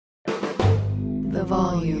the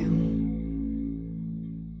volume.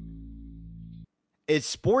 It's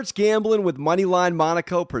Sports Gambling with Moneyline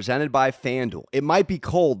Monaco, presented by FanDuel. It might be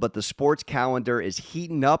cold, but the sports calendar is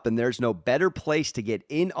heating up, and there's no better place to get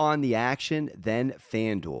in on the action than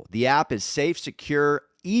FanDuel. The app is safe, secure,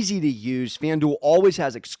 easy to use. FanDuel always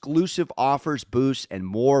has exclusive offers, boosts, and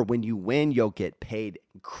more. When you win, you'll get paid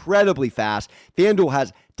incredibly fast. FanDuel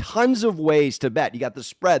has tons of ways to bet. You got the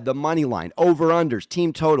spread, the money line, over-unders,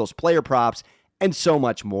 team totals, player props, and so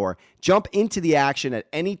much more. Jump into the action at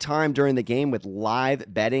any time during the game with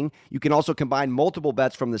live betting. You can also combine multiple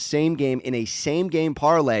bets from the same game in a same-game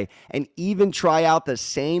parlay and even try out the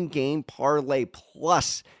same-game parlay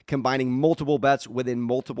plus, combining multiple bets within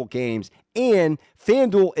multiple games. And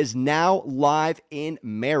FanDuel is now live in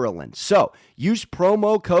Maryland. So use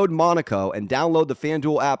promo code Monaco and download the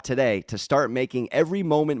FanDuel app today to start making every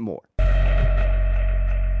moment more.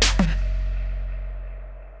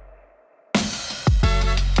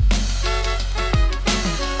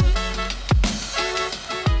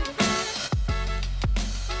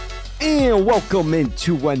 And welcome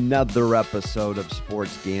into another episode of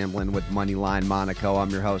Sports Gambling with Moneyline Monaco. I'm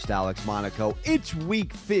your host, Alex Monaco. It's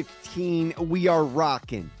week 15. We are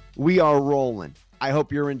rocking. We are rolling. I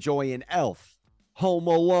hope you're enjoying Elf, Home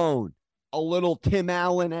Alone, a little Tim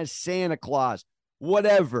Allen as Santa Claus,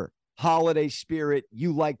 whatever holiday spirit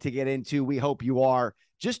you like to get into. We hope you are.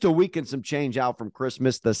 Just a week and some change out from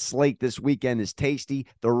Christmas. The slate this weekend is tasty.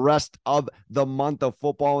 The rest of the month of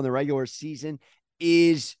football in the regular season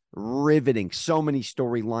is riveting. So many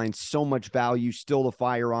storylines, so much value still to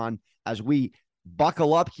fire on as we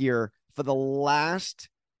buckle up here for the last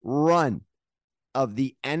run of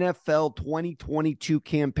the NFL 2022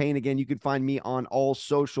 campaign. Again, you can find me on all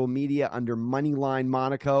social media under Moneyline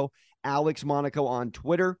Monaco, Alex Monaco on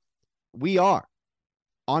Twitter. We are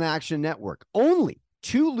on Action Network. Only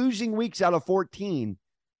 2 losing weeks out of 14.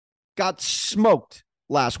 Got smoked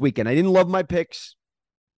last weekend. I didn't love my picks.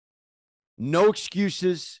 No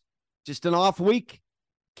excuses, just an off week.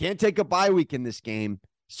 Can't take a bye week in this game,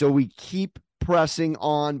 so we keep pressing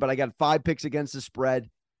on, but I got 5 picks against the spread.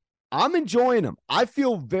 I'm enjoying them. I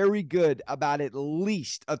feel very good about at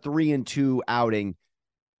least a 3-2 outing.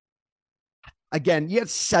 Again, you had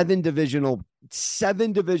 7 divisional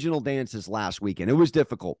dances last weekend. It was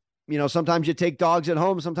difficult. You know, sometimes you take dogs at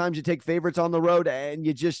home, sometimes you take favorites on the road, and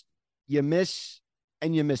you miss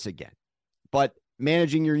and you miss again. But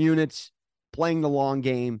managing your units, playing the long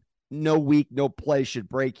game, no week, no play should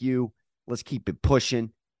break you. Let's keep it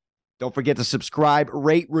pushing. Don't forget to subscribe,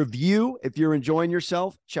 rate, review if you're enjoying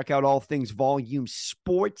yourself. Check out all things Volume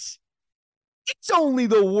Sports. It's only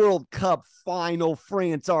the World Cup final,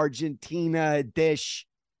 France-Argentina dish.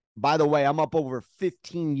 By the way, I'm up over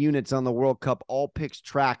 15 units on the World Cup, all picks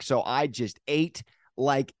track, so I just ate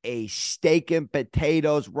like a steak and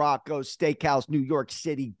potatoes, Rocco's Steakhouse, New York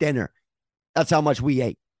City dinner. That's how much we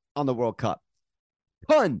ate on the World Cup.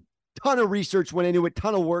 Ton of research went into it,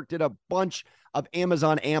 ton of work, did a bunch of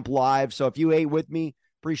Amazon Amp Live. So if you ate with me,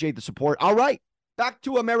 appreciate the support. All right, back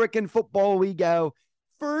to American football we go.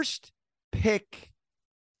 First pick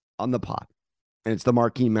on the pod, and it's the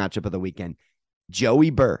marquee matchup of the weekend. Joey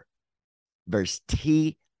Burr versus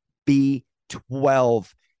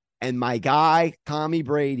TB12. And my guy, Tommy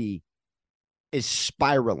Brady, is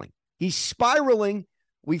spiraling. He's spiraling.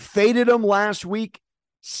 We faded him last week.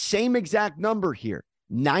 Same exact number here.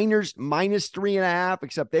 Niners -3.5,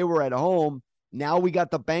 except they were at home. Now we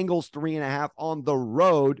got the Bengals 3.5 on the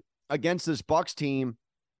road against this Bucs team.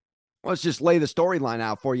 Let's just lay the storyline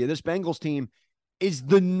out for you. This Bengals team is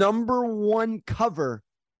the number 1 cover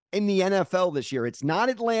in the NFL this year. It's not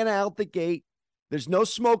Atlanta out the gate. There's no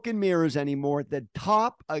smoke and mirrors anymore. The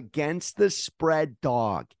top against the spread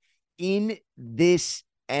dog in this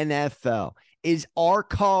NFL is our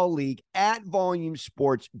colleague at Volume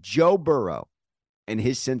Sports, Joe Burrow, and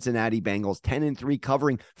his Cincinnati Bengals, 10-3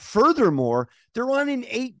 covering. Furthermore, they're on an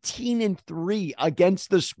 18-3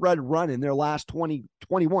 against the spread run in their last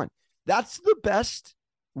 21. That's the best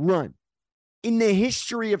run in the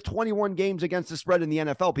history of 21 games against the spread in the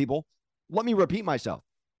NFL, people. Let me repeat myself.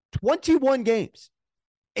 21 games,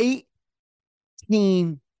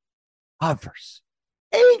 18 covers.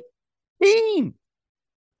 18!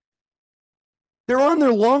 They're on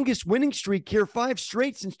their longest winning streak here, 5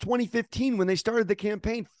 straight since 2015 when they started the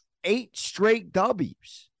campaign. 8 straight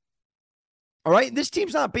W's. All right, this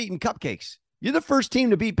team's not beating cupcakes. You're the first team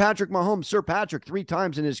to beat Patrick Mahomes, Sir Patrick, 3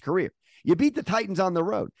 times in his career. You beat the Titans on the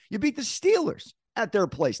road. You beat the Steelers at their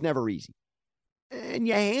place, never easy. And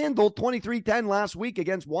you handled 23-10 last week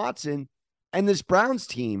against Watson and this Browns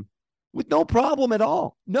team with no problem at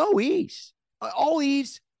all. No ease. All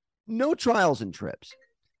ease, No trials and trips.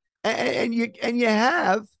 And you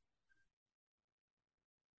have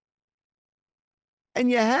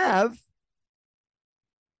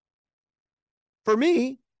for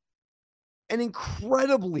me an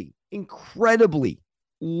incredibly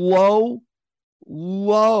low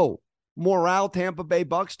morale Tampa Bay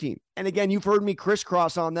Bucks team. And again, you've heard me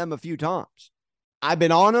crisscross on them a few times. I've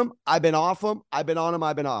been on them. I've been off them. I've been on them.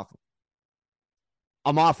 I've been off them.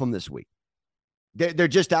 I'm off them this week. They're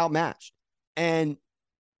just outmatched. And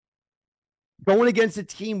going against a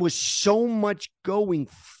team with so much going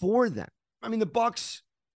for them. I mean, the Bucks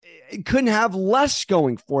couldn't have less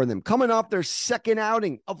going for them. Coming off their second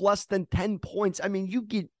outing of less than 10 points. I mean, you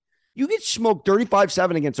get smoked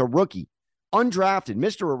 35-7 against a rookie, undrafted,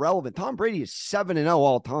 Mr. Irrelevant. Tom Brady is 7-0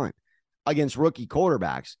 all time against rookie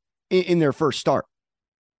quarterbacks in their first start.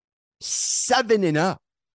 7-0.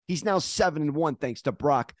 He's now 7-1 thanks to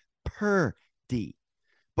Brock Purdy.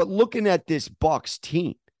 But looking at this Bucks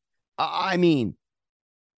team, I mean,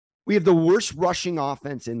 we have the worst rushing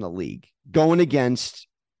offense in the league going against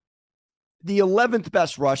the 11th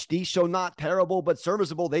best rush D, so not terrible, but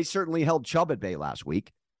serviceable. They certainly held Chubb at bay last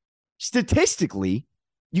week. Statistically,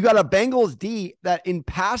 you got a Bengals D that in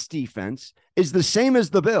pass defense is the same as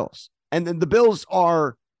the Bills. And then the Bills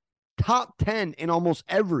are top 10 in almost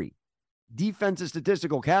every defensive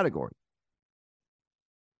statistical category.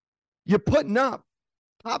 You're putting up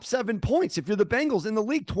top 7 points if you're the Bengals in the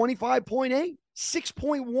league, 25.8,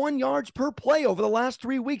 6.1 yards per play over the last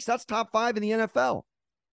 3 weeks. That's top 5 in the NFL.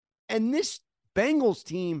 And this Bengals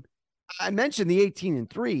team, I mentioned the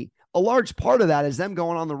 18-3. A large part of that is them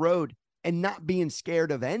going on the road and not being scared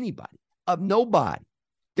of anybody, of nobody.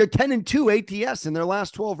 They're 10-2 ATS in their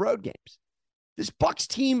last 12 road games. This Bucks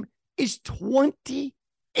team is 28th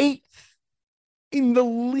in the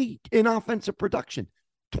league in offensive production.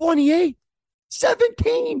 28,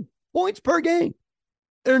 17 points per game.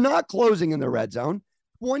 They're not closing in the red zone.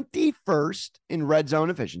 21st in red zone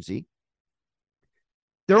efficiency.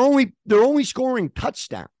 They're only scoring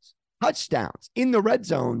touchdowns in the red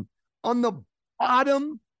zone on the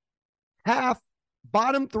bottom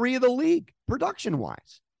 3 of the league,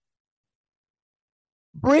 production-wise.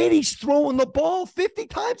 Brady's throwing the ball 50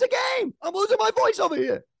 times a game. I'm losing my voice over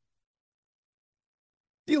here.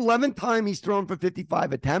 The 11th time he's thrown for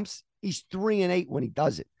 55 attempts, he's 3-8 when he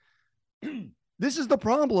does it. This is the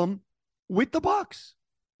problem with the Bucks.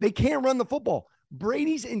 They can't run the football.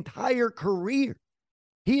 Brady's entire career,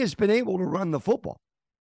 he has been able to run the football.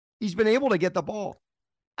 He's been able to get the ball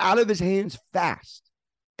out of his hands fast.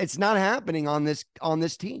 It's not happening on this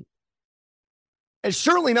team. It's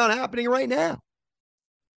certainly not happening right now.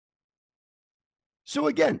 So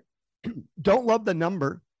again, don't love the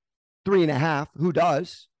number 3.5. Who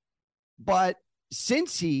does? But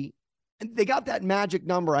since they got that magic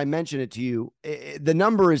number, I mentioned it to you. The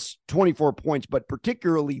number is 24 points, but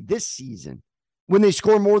particularly this season, when they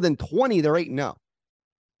score more than 20, they're 8-0.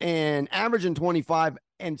 And averaging 25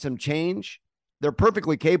 and some change, they're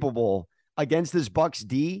perfectly capable against this Bucks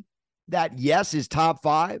D that, yes, is top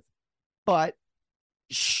 5, but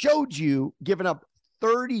showed you, giving up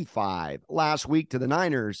 35 last week to the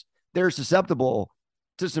Niners, they're susceptible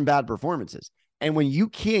to some bad performances. And when you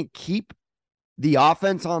can't keep the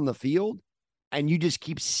offense on the field and you just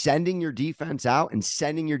keep sending your defense out,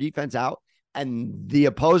 and the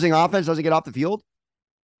opposing offense doesn't get off the field,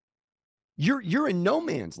 you're in no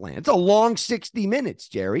man's land. It's a long 60 minutes,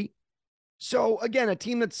 Jerry. So again, a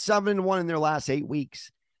team that's 7-1 in their last 8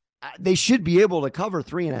 weeks, they should be able to cover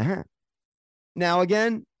 3.5. Now,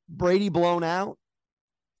 again, Brady blown out,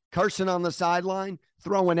 Carson on the sideline,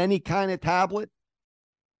 throwing any kind of tablet.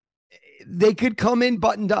 They could come in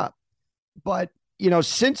buttoned up. But,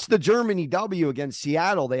 since the Germany W against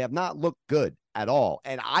Seattle, they have not looked good at all.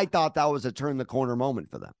 And I thought that was a turn the corner moment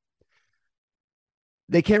for them.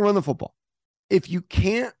 They can't run the football. If you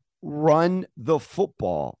can't run the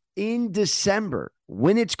football in December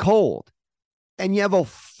when it's cold and you have a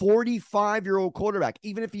 45-year-old quarterback,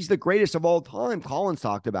 even if he's the greatest of all time, Collins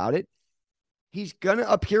talked about it, he's going to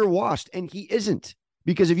appear washed, and he isn't.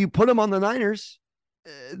 Because if you put him on the Niners,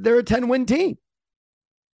 they're a 10-win team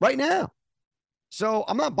right now. So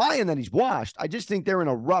I'm not buying that he's washed. I just think they're in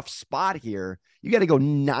a rough spot here. You got to go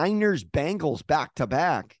Niners-Bengals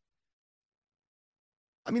back-to-back.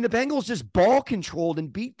 I mean, the Bengals just ball controlled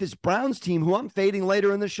and beat this Browns team, who I'm fading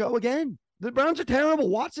later in the show again. The Browns are terrible.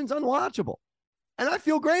 Watson's unwatchable. And I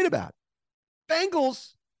feel great about it.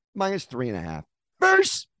 Bengals minus 3.5.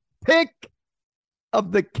 First pick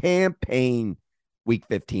of the campaign, week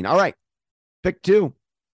 15. All right, pick 2.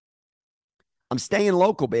 I'm staying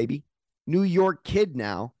local, baby. New York kid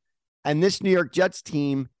now. And this New York Jets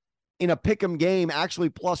team in a pick'em game, actually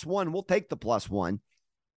 +1. We'll take the +1.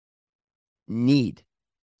 Need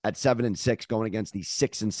at 7-6 going against the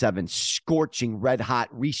 6-7 scorching red hot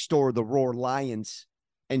restore the roar Lions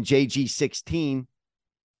and JG 16.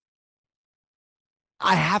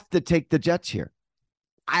 I have to take the Jets here.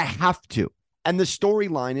 I have to. And the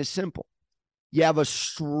storyline is simple. You have a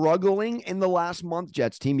struggling in the last month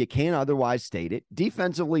Jets team. You can't otherwise state it.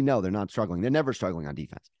 Defensively, no, they're not struggling. They're never struggling on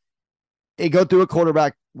defense. They go through a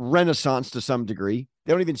quarterback renaissance to some degree.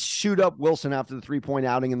 They don't even shoot up Wilson after the 3-point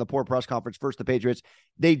outing in the poor press conference first the Patriots.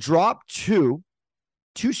 They drop two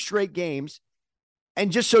straight games.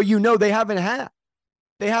 And just so you know, they haven't had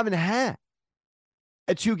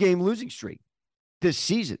a 2-game losing streak this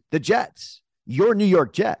season. The Jets, your New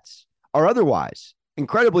York Jets, are otherwise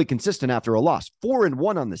incredibly consistent after a loss.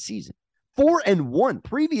 4-1 on the season. 4-1.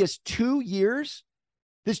 Previous 2 years,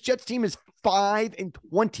 this Jets team is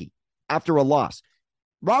 5-20 after a loss.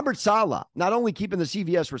 Robert Saleh, not only keeping the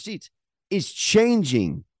CVS receipts, is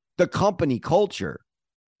changing the company culture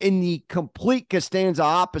in the complete Costanza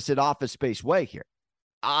opposite Office Space way here.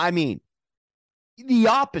 I mean, the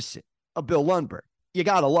opposite of Bill Lundberg. You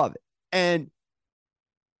got to love it. And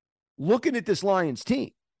looking at this Lions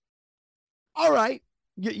team, all right,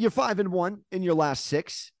 you're 5-1 in your last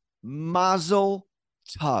 6. Mazel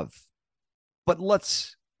tov. But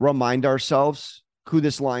let's remind ourselves who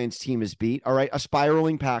this Lions team has beat. All right, a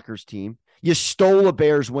spiraling Packers team. You stole a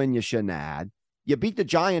Bears win you shouldn't have had. You beat the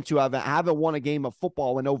Giants, who haven't won a game of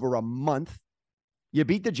football in over a month. You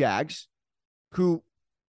beat the Jags, who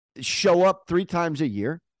show up 3 times a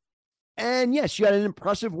year. And yes, you had an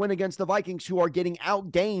impressive win against the Vikings, who are getting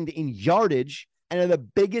outgained in yardage and are the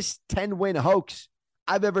biggest 10-win hoax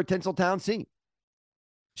I've ever Tinseltown seen.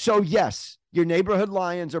 So yes, your neighborhood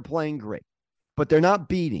Lions are playing great, but they're not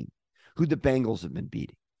beating who the Bengals have been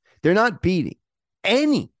beating. They're not beating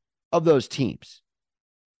any of those teams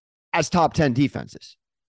as top 10 defenses.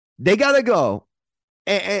 They got to go,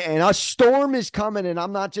 and a storm is coming, and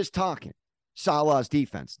I'm not just talking Salah's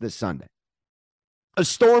defense this Sunday. A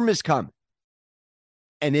storm is coming,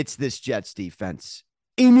 and it's this Jets defense,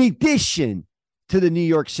 in addition to the New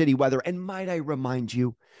York City weather. And might I remind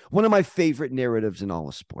you, one of my favorite narratives in all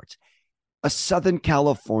of sports, a Southern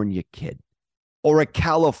California kid or a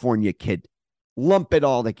California kid, lump it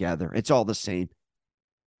all together. It's all the same.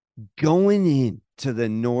 Going into the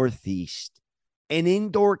Northeast, an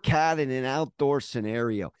indoor cat in an outdoor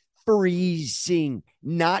scenario, freezing,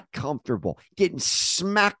 not comfortable, getting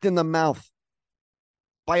smacked in the mouth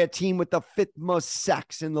by a team with the 5th most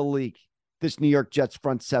sacks in the league, this New York Jets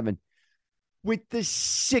front 7, with the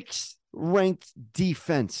 6th ranked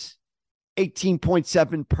defense,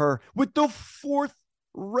 18.7 per, with the 4th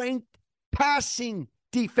ranked passing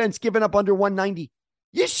defense giving up under 190.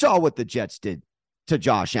 You saw what the Jets did to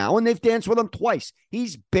Josh Allen. They've danced with him twice.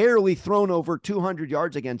 He's barely thrown over 200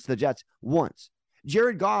 yards against the Jets once.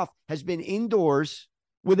 Jared Goff has been indoors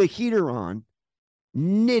with a heater on,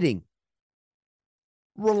 knitting,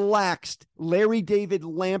 relaxed, Larry David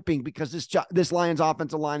lamping, because this Lions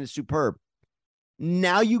offensive line is superb.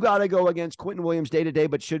 Now you got to go against Quentin Williams day-to-day,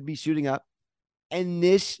 but should be suiting up. And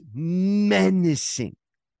this menacing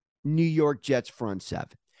New York Jets front 7.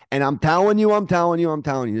 And I'm telling you,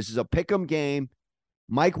 this is a pick'em game.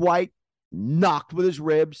 Mike White knocked with his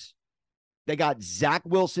ribs. They got Zach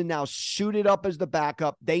Wilson now suited up as the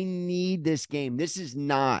backup. They need this game. This is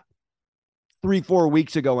not 3-4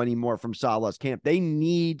 weeks ago anymore from Salah's camp. They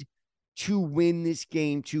need to win this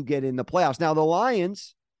game to get in the playoffs. Now, the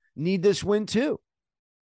Lions need this win too.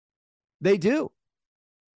 They do.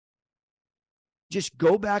 Just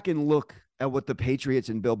go back and look at what the Patriots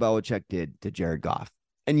and Bill Belichick did to Jared Goff.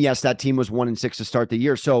 And yes, that team was 1-6 to start the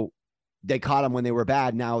year. So they caught them when they were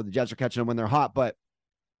bad. Now the Jets are catching them when they're hot, but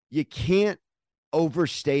you can't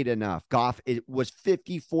overstate enough. Goff, it was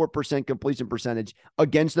 54% completion percentage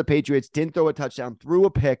against the Patriots, didn't throw a touchdown, threw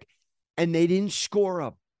a pick, and they didn't score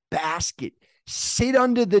a basket. Sit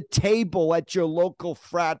under the table at your local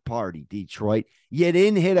frat party, Detroit. You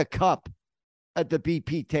didn't hit a cup at the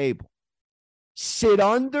BP table. Sit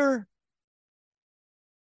under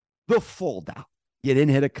the fold out. You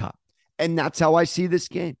didn't hit a cup. And that's how I see this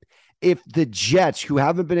game. If the Jets, who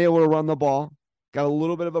haven't been able to run the ball, got a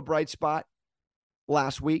little bit of a bright spot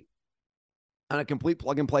last week on a complete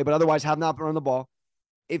plug and play, but otherwise have not run the ball,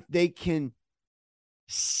 if they can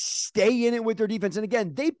stay in it with their defense, and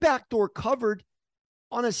again, they backdoor covered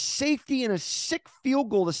on a safety and a sick field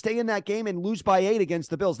goal to stay in that game and lose by 8 against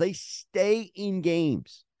the Bills. They stay in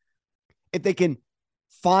games. If they can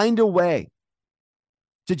find a way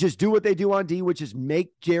to just do what they do on D, which is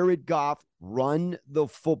make Jared Goff Run the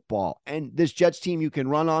football. And this Jets team, you can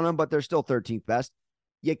run on them, but they're still 13th best.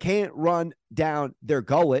 You can't run down their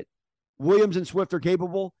gullet. Williams and Swift are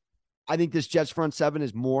capable. I think this Jets front seven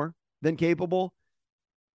is more than capable.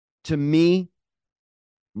 To me,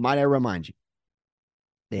 might I remind you,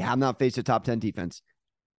 they have not faced a top 10 defense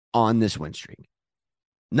on this win streak.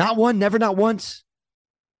 Not one, never, not once.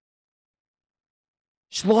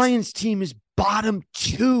 This Lions team is bottom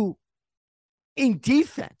 2 in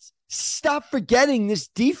defense. Stop forgetting this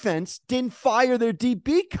defense didn't fire their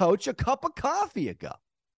DB coach a cup of coffee ago.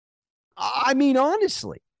 I mean,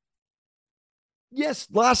 honestly. Yes,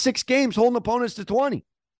 last 6 games holding opponents to 20.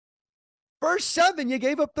 First 7, you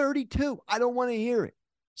gave up 32. I don't want to hear it.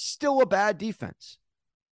 Still a bad defense.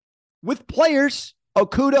 With players,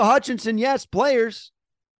 Okudah, Hutchinson, yes, players.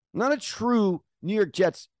 Not a true New York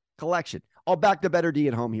Jets collection. I'll back the better D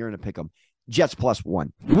at home here in a pick'em. Jets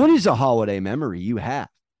 +1. What is a holiday memory you have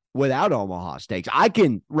without Omaha steaks? I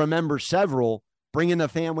can remember several, bringing the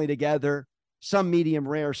family together, some medium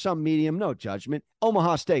rare, some medium, no judgment.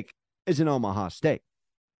 Omaha steak is an Omaha steak.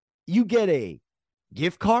 You get a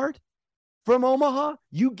gift card from Omaha,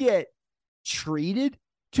 you get treated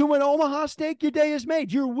to an Omaha steak, your day is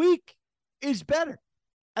made. Your week is better.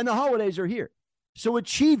 And the holidays are here. So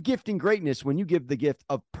achieve gifting greatness when you give the gift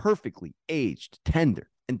of perfectly aged, tender,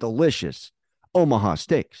 and delicious Omaha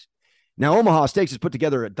steaks. Now, Omaha Steaks has put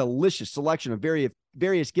together a delicious selection of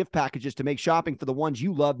various gift packages to make shopping for the ones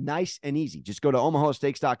you love nice and easy. Just go to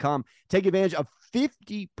omahasteaks.com. Take advantage of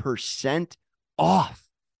 50% off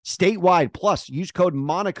statewide. Plus, use code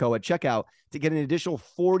Monaco at checkout to get an additional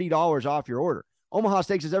 $40 off your order. Omaha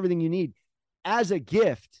Steaks is everything you need as a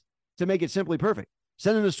gift to make it simply perfect.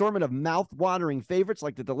 Send an assortment of mouth-watering favorites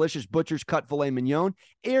like the delicious Butcher's Cut Filet Mignon,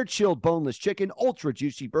 air-chilled boneless chicken,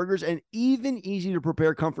 ultra-juicy burgers, and even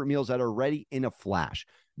easy-to-prepare comfort meals that are ready in a flash.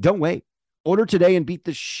 Don't wait. Order today and beat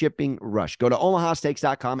the shipping rush. Go to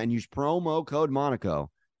omahasteaks.com and use promo code Monaco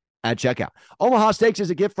at checkout. Omaha Steaks is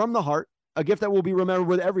a gift from the heart, a gift that will be remembered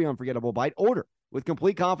with every unforgettable bite. Order with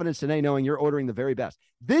complete confidence today, knowing you're ordering the very best.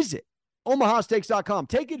 Visit omahasteaks.com.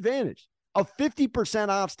 Take advantage of 50%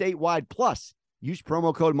 off statewide. Plus, use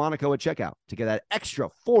promo code Monaco at checkout to get that extra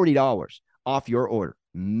 $40 off your order.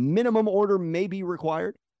 Minimum order may be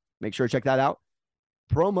required. Make sure to check that out.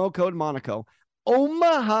 Promo code Monaco.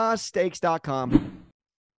 omahasteaks.com.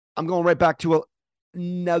 I'm going right back to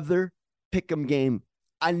another pick'em game.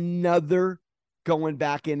 Another going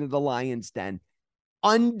back into the Lions' den.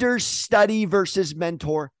 Understudy versus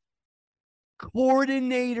mentor.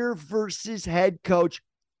 Coordinator versus head coach.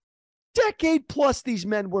 Decade plus these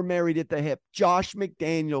men were married at the hip. Josh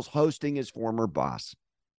McDaniels hosting his former boss,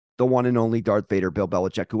 the one and only Darth Vader, Bill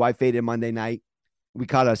Belichick, who I faded Monday night. We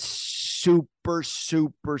caught a super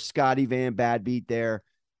Scotty Van Bad beat there.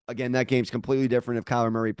 Again, that game's completely different if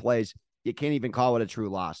Kyler Murray plays. You can't even call it a true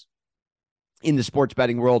loss in the sports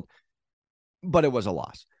betting world, but it was a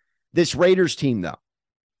loss. This Raiders team, though,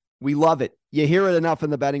 we love it. You hear it enough in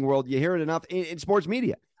the betting world. You hear it enough in sports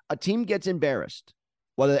media. A team gets embarrassed.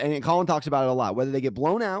 And Colin talks about it a lot, whether they get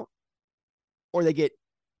blown out or they get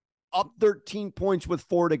up 13 points with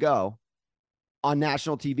 4 to go on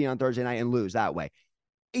national TV on Thursday night and lose that way.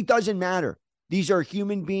 It doesn't matter. These are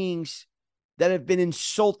human beings that have been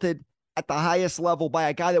insulted at the highest level by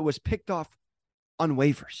a guy that was picked off on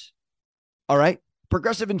waivers. All right.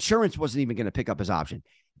 Progressive Insurance wasn't even going to pick up his option.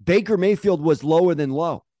 Baker Mayfield was lower than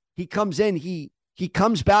low. He comes in, he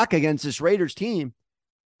comes back against this Raiders team.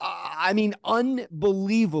 I mean,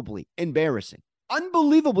 unbelievably embarrassing.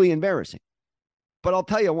 Unbelievably embarrassing. But I'll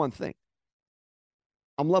tell you one thing.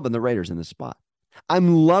 I'm loving the Raiders in this spot.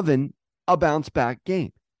 I'm loving a bounce back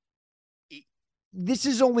game. This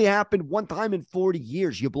has only happened one time in 40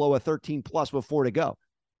 years. You blow a 13 plus with 4 to go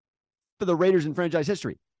for the Raiders in franchise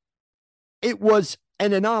history. It was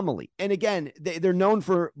an anomaly. And again, they're known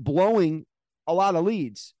for blowing a lot of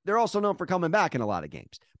leads. They're also known for coming back in a lot of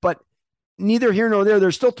games. But neither here nor there.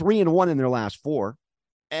 They're still 3-1 in their last 4.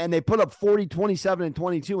 And they put up 40, 27, and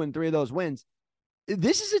 22 in 3 of those wins.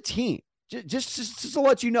 This is a team, just to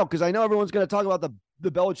let you know, because I know everyone's going to talk about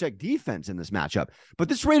the Belichick defense in this matchup. But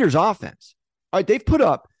this Raiders offense, all right, they've put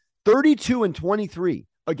up 32 and 23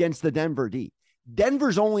 against the Denver D.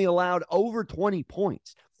 Denver's only allowed over 20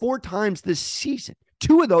 points 4 times this season.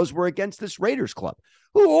 2 of those were against this Raiders club,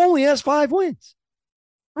 who only has 5 wins,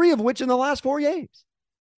 3 of which in the last 4 games.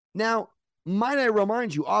 Now, might I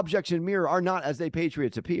remind you, objects in mirror are not as they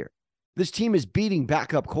Patriots appear. This team is beating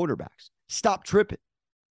backup quarterbacks. Stop tripping.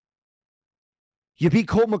 You beat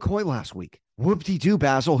Colt McCoy last week. Whoop-de-doo,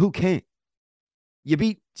 Basil. Who can't? You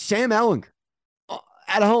beat Sam Ellinger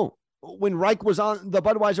at home when Reich was on the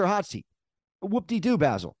Budweiser hot seat. Whoop-de-doo,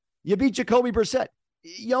 Basil. You beat Jacoby Brissett.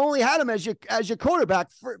 You only had him as your quarterback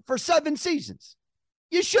for 7 seasons.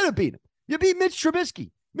 You should have beat him. You beat Mitch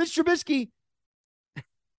Trubisky. Mitch Trubisky,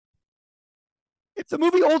 if the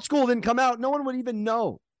movie Old School didn't come out, no one would even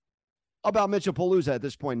know about Mitchell-Palooza at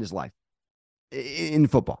this point in his life in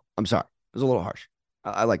football. I'm sorry. It was a little harsh.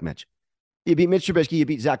 I like Mitch. You beat Mitch Trubisky. You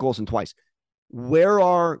beat Zach Wilson twice. Where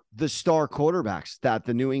are the star quarterbacks that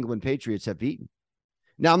the New England Patriots have beaten?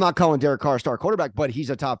 Now, I'm not calling Derek Carr a star quarterback, but he's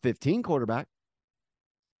a top 15 quarterback.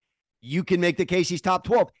 You can make the case he's top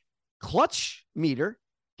 12. Clutch meter,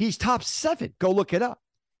 he's top 7. Go look it up.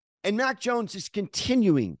 And Mac Jones is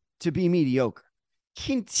continuing to be mediocre.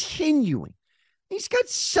 Continuing. He's got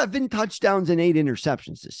 7 touchdowns and 8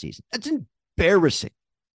 interceptions this season. That's embarrassing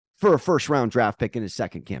for a first-round draft pick in his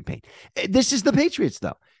second campaign. This is the Patriots,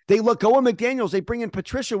 though. They let go of McDaniels. They bring in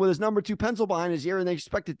Patricia with his number 2 pencil behind his ear, and they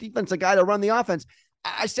expect a defensive guy to run the offense.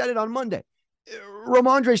 I said it on Monday.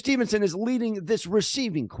 Ramondre Stevenson is leading this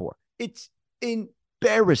receiving corps. It's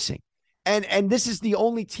embarrassing. And this is the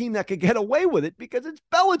only team that could get away with it because it's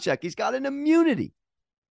Belichick. He's got an immunity.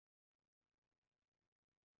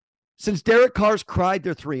 Since Derek Carr's cried,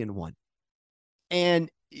 they're 3-1. And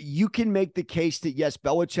you can make the case that, yes,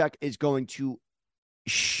 Belichick is going to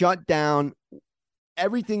shut down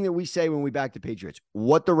everything that we say when we back the Patriots,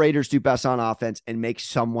 what the Raiders do best on offense, and make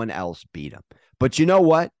someone else beat them. But you know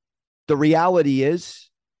what? The reality is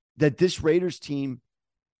that this Raiders team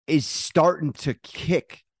is starting to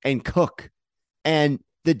kick and cook, and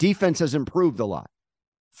the defense has improved a lot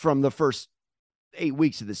from the first 8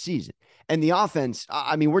 weeks of the season. And the offense,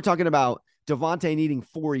 I mean, we're talking about Devontae needing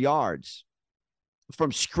 4 yards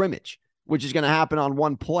from scrimmage, which is going to happen on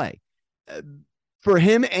one play. For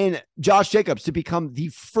him and Josh Jacobs to become the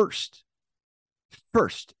first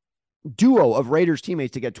duo of Raiders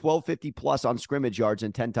teammates to get 1,250 plus on scrimmage yards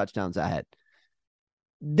and 10 touchdowns ahead.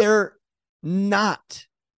 They're not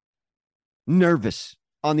nervous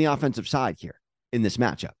on the offensive side here in this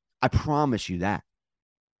matchup. I promise you that.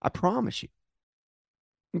 I promise you.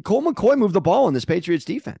 And Colt McCoy moved the ball in this Patriots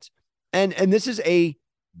defense. And this is a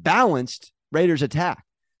balanced Raiders attack.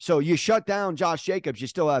 So you shut down Josh Jacobs, you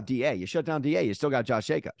still have DA. You shut down DA, you still got Josh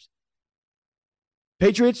Jacobs.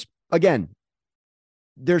 Patriots, again,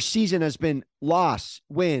 their season has been loss,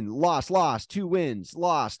 win, loss, 2 wins,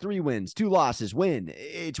 loss, 3 wins, 2 losses, win.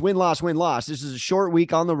 It's win, loss. This is a short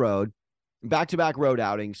week on the road, back-to-back road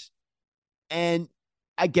outings. And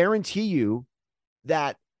I guarantee you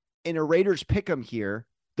that in a Raiders pick'em here,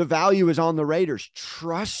 the value is on the Raiders.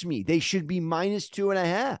 Trust me, they should be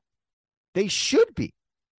 -2.5. They should be.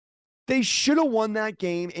 They should have won that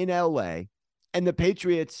game in LA, and the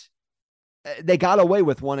Patriots, they got away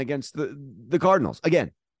with one against the Cardinals.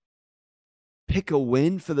 Again, pick a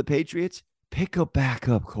win for the Patriots, pick a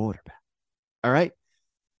backup quarterback. All right?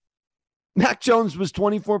 Mac Jones was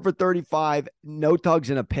 24 for 35, no tugs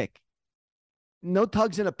and a pick. No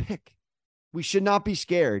tugs and a pick. We should not be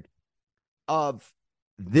scared of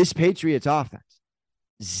this Patriots offense.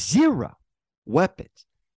 0 weapons.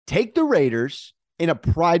 Take the Raiders in a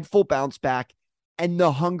prideful bounce back and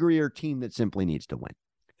the hungrier team that simply needs to win.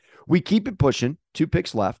 We keep it pushing. 2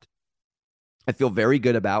 picks left. I feel very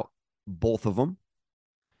good about both of them.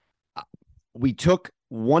 We took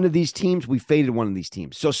one of these teams. We faded one of these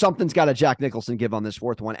teams. So something's got a Jack Nicholson give on this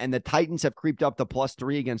 4th one. And the Titans have creeped up to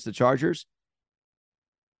 +3 against the Chargers.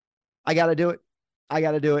 I got to do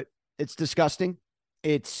it. It's disgusting.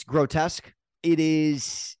 It's grotesque. It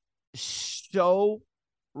is so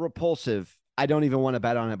repulsive. I don't even want to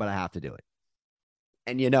bet on it, but I have to do it.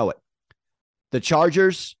 And you know it. The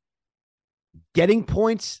Chargers getting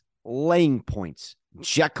points, laying points.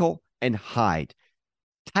 Jekyll and Hyde.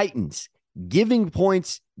 Titans giving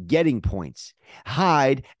points, getting points.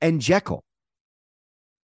 Hyde and Jekyll.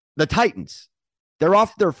 The Titans, they're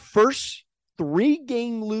off their first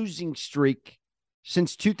 3-game losing streak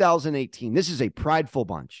since 2018. This is a prideful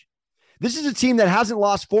bunch. This is a team that hasn't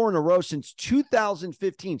lost 4 in a row since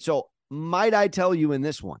 2015. So might I tell you in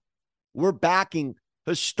this one, we're backing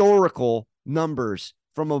historical numbers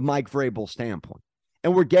from a Mike Vrabel standpoint.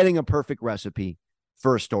 And we're getting a perfect recipe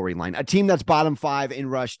for a storyline. A team that's bottom 5 in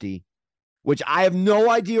rush D, which I have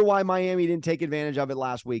no idea why Miami didn't take advantage of it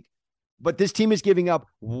last week. But this team is giving up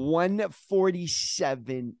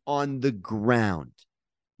 147 on the ground.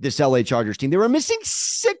 This LA Chargers team. They were missing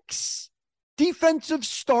 6 defensive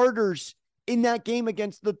starters in that game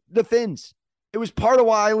against the Finns. It was part of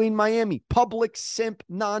why I lean Miami. Public simp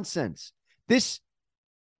nonsense. This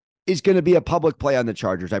is going to be a public play on the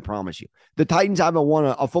Chargers, I promise you. The Titans haven't won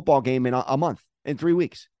a football game in a month, in 3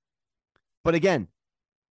 weeks. But again,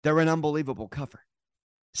 they're an unbelievable cover.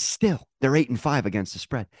 Still, they're 8-5 against the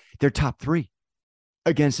spread. They're top 3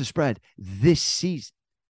 against the spread this season.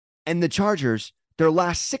 And the Chargers, their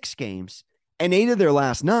last 6 games and 8 of their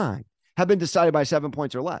last 9 have been decided by 7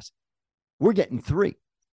 points or less. We're getting 3.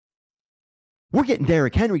 We're getting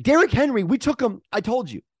Derrick Henry. Derrick Henry, we took him, I told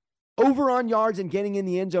you, over on yards and getting in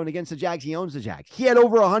the end zone against the Jags. He owns the Jags. He had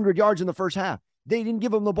over 100 yards in the first half. They didn't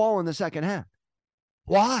give him the ball in the second half.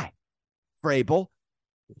 Why? Vrabel.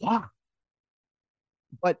 Why?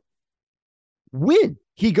 But when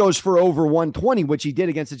he goes for over 120, which he did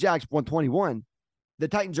against the Jags, 121, the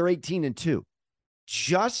Titans are 18-2.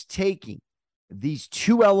 Just taking these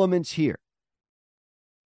 2 elements here.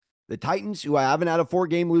 The Titans, who haven't had a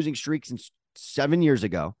 4-game losing streak since 7 years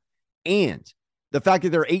ago, and the fact that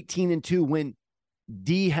they're 18-2 when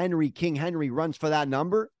King Henry runs for that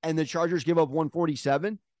number and the Chargers give up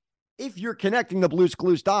 147. If you're connecting the Blues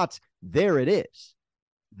Clues dots, there it is.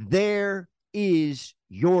 There is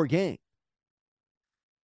your game.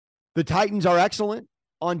 The Titans are excellent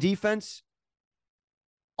on defense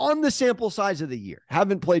on the sample size of the year.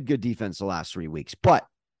 Haven't played good defense the last 3 weeks, but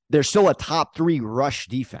they're still a top 3 rush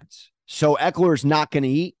defense. So Eckler's not going to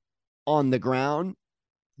eat on the ground.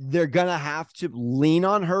 They're going to have to lean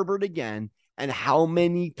on Herbert again. And how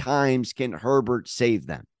many times can Herbert save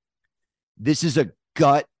them? This is a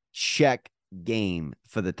gut check game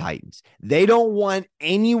for the Titans. They don't want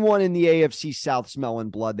anyone in the AFC South smelling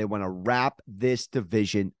blood. They want to wrap this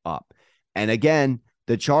division up. And again,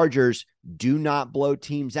 the Chargers do not blow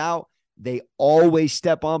teams out. They always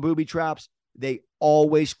step on booby traps. They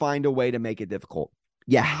always find a way to make it difficult.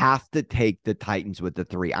 You have to take the Titans with the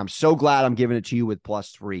 3. I'm so glad I'm giving it to you with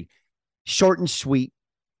 +3. Short and sweet,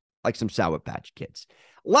 like some Sour Patch Kids.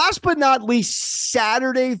 Last but not least,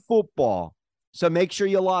 Saturday football. So make sure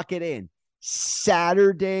you lock it in.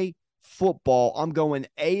 Saturday football. I'm going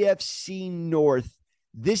AFC North.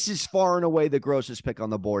 This is far and away the grossest pick on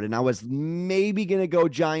the board. And I was maybe going to go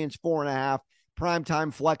Giants 4.5,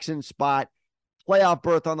 primetime flexing spot. Playoff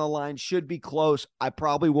berth on the line, should be close. I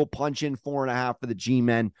probably will punch in 4.5 for the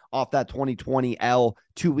G-Men off that 2020 L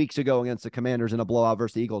 2 weeks ago against the Commanders in a blowout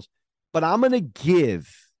versus the Eagles. But I'm going to give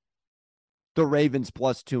the Ravens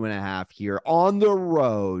 +2.5 here on the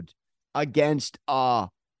road against a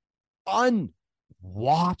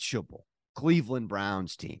unwatchable Cleveland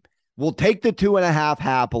Browns team. We'll take the 2.5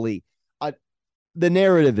 happily. The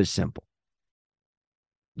narrative is simple.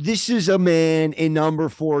 This is a man in number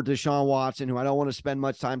 4, Deshaun Watson, who I don't want to spend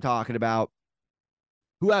much time talking about,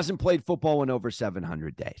 who hasn't played football in over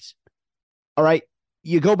 700 days. All right.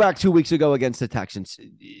 You go back 2 weeks ago against the Texans.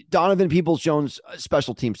 Donovan Peoples-Jones,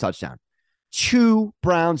 special teams touchdown. 2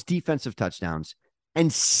 Browns defensive touchdowns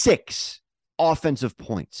and 6 offensive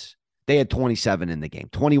points. They had 27 in the game.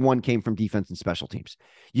 21 came from defense and special teams.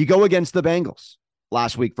 You go against the Bengals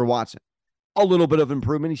last week for Watson. A little bit of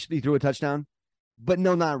improvement. He threw a touchdown. But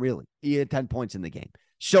no, not really. He had 10 points in the game.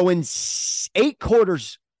 So in 8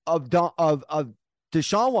 quarters of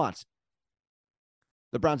Deshaun Watson,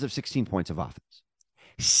 the Browns have 16 points of offense.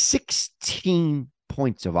 16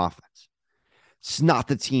 points of offense. It's not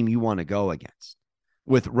the team you want to go against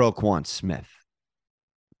with Roquan Smith,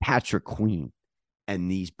 Patrick Queen,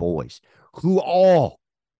 and these boys who all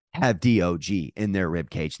have DOG in their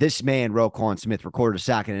ribcage. This man, Roquan Smith, recorded a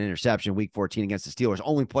sack and an interception week 14 against the Steelers,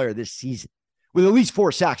 only player this season with at least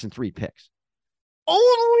 4 sacks and 3 picks.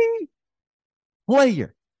 Only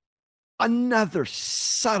player. Another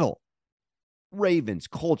subtle Ravens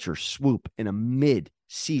culture swoop in a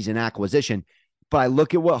mid-season acquisition. But I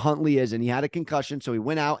look at what Huntley is, and he had a concussion, so he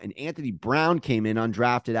went out, and Anthony Brown came in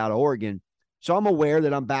undrafted out of Oregon. So I'm aware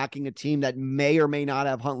that I'm backing a team that may or may not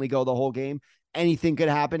have Huntley go the whole game. Anything could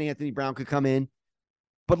happen. Anthony Brown could come in.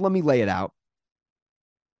 But let me lay it out.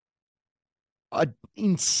 An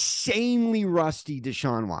insanely rusty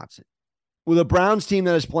Deshaun Watson with a Browns team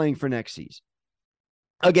that is playing for next season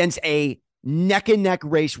against a neck-and-neck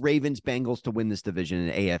race Ravens-Bengals to win this division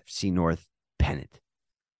in AFC North pennant.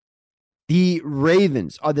 The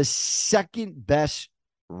Ravens are the second best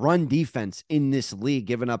run defense in this league,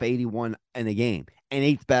 giving up 81 in a game, and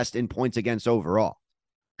 8th best in points against overall.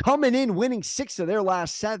 Coming in, winning 6 of their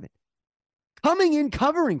last 7. Coming in,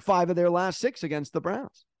 covering 5 of their last 6 against the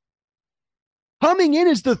Browns. Coming in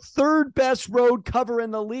as the 3rd best road cover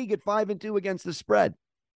in the league at 5-2 against the spread.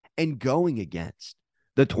 And going against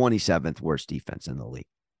the 27th worst defense in the league.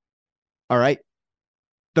 All right.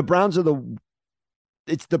 The Browns are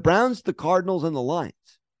it's the Browns, the Cardinals, and the Lions.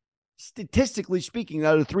 Statistically speaking,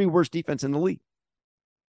 that are the 3 worst defense in the league.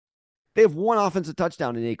 They have 1 offensive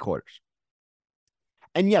touchdown in 8 quarters.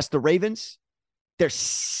 And yes, the Ravens, they're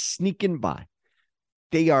sneaking by.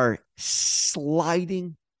 They are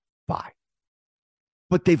sliding by.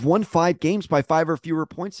 But they've won 5 games by 5 or fewer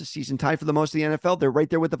points this season, tied for the most of the NFL. They're right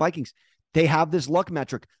there with the Vikings. They have this luck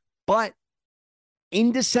metric. But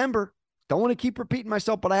in December, don't want to keep repeating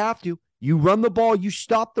myself, but I have to. You run the ball, you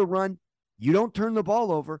stop the run, you don't turn the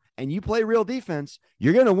ball over, and you play real defense,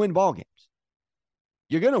 you're going to win ball games.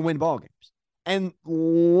 You're going to win ball games. And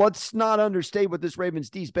let's not understate what this Ravens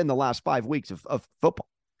D's been the last 5 weeks of football.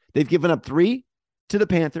 They've given up 3 to the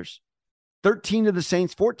Panthers, 13 to the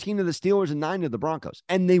Saints, 14 to the Steelers, and 9 to the Broncos.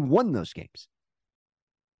 And they won those games,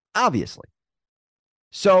 obviously.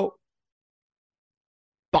 So,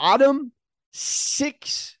 bottom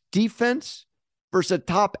 6 defense versus a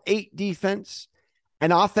top 8 defense,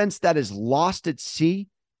 an offense that is lost at sea.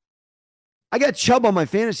 I got Chubb on my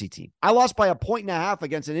fantasy team. I lost by 1.5 points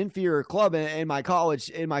against an inferior club in my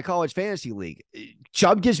college fantasy league.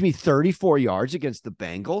 Chubb gives me 34 yards against the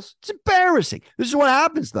Bengals. It's embarrassing. This is what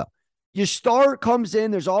happens, though. Your star comes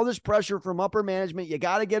in. There's all this pressure from upper management. You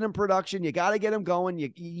got to get him production. You got to get him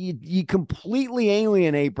going. You completely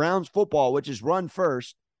alienate Browns football, which is run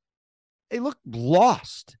first. They look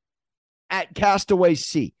lost at Castaway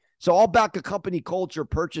Sea. So I'll back a company culture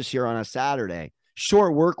purchase here on a Saturday,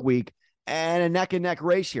 short work week, and a neck-and-neck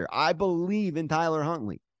race here. I believe in Tyler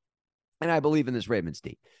Huntley, and I believe in this Ravens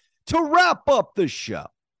team. To wrap up the show,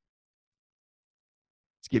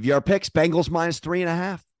 let's give you our picks. Bengals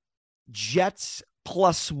 -3.5. Jets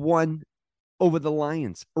 +1 over the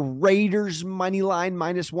Lions. Raiders Moneyline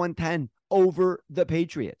 -110 over the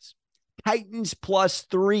Patriots. Titans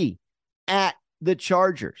 +3 at the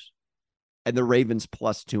Chargers. And the Ravens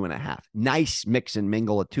 +2.5. Nice mix and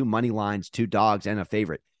mingle of 2 money lines, 2 dogs, and a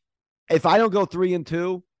favorite. If I don't go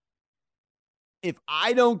 3-2,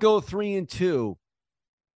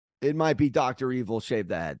 it might be Dr. Evil shave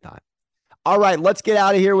the head time. All right, let's get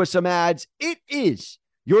out of here with some ads. It is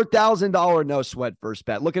your $1,000 no sweat first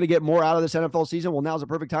bet. Looking to get more out of this NFL season? Well, now's the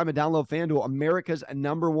perfect time to download FanDuel, America's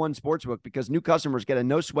 #1 sportsbook, because new customers get a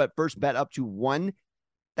no sweat first bet up to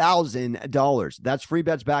 $1,000. That's free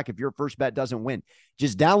bets back if your first bet doesn't win.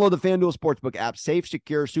 Just download the FanDuel Sportsbook app. Safe,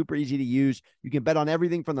 secure, super easy to use. You can bet on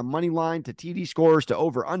everything from the money line to TD scores to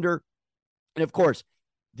over-under. And, of course,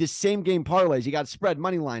 this same game parlays. You got spread,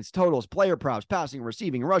 money lines, totals, player props, passing,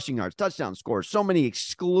 receiving, rushing yards, touchdown scores. So many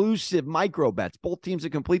exclusive micro bets. Both teams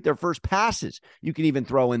that complete their first passes you can even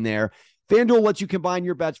throw in there. FanDuel lets you combine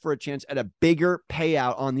your bets for a chance at a bigger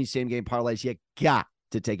payout on these same game parlays. You got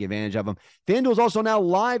to take advantage of them. FanDuel is also now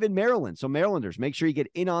live in Maryland. So Marylanders, make sure you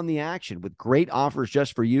get in on the action with great offers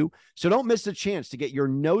just for you. So don't miss the chance to get your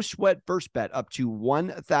no sweat first bet up to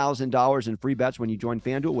 $1,000 in free bets when you join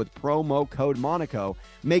FanDuel with promo code Monaco.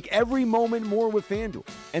 Make every moment more with FanDuel,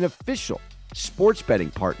 an official sports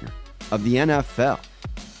betting partner of the NFL.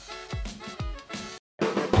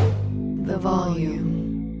 The volume.